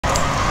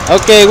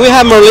Okay, we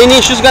have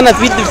Merlini. She's gonna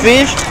feed the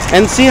fish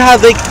and see how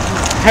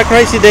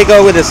crazy they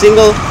go with a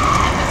single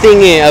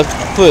thingy of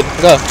food.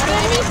 Go.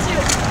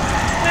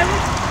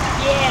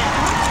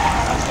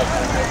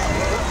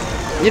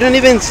 You don't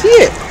even see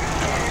it.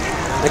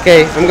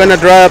 Okay, I'm gonna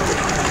drop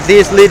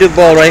this little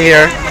ball right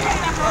here.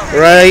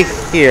 Right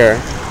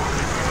here.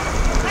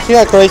 See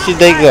how crazy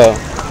they go.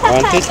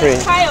 1, 2, 3.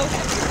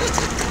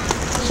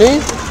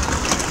 See?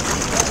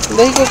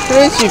 They go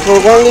crazy for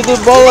one little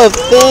ball of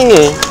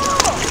thingy.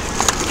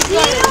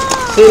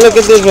 See, look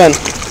at this one.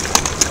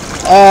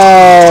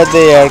 Oh,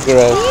 they are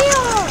gross.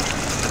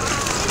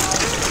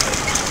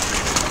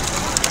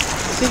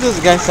 See those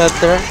guys out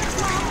there?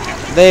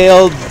 They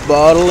all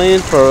bottling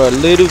for a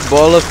little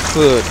bowl of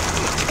food.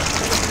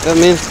 That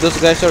means those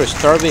guys are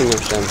starving or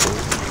something.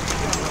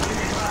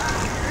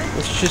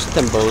 It's just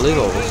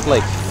unbelievable. It's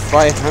like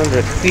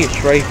 500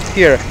 fish right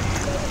here.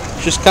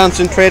 Just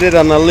concentrated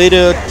on a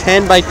little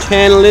 10 by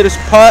 10 little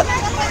spot.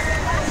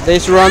 They're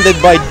surrounded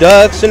by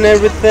ducks and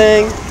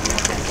everything.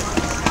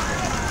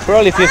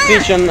 Probably if you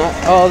fish on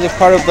all the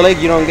part of the lake,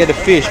 you don't get a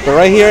fish. But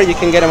right here, you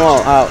can get them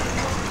all out.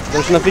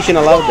 There's no fishing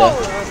allowed there.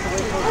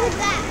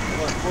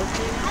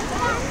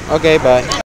 Okay, bye.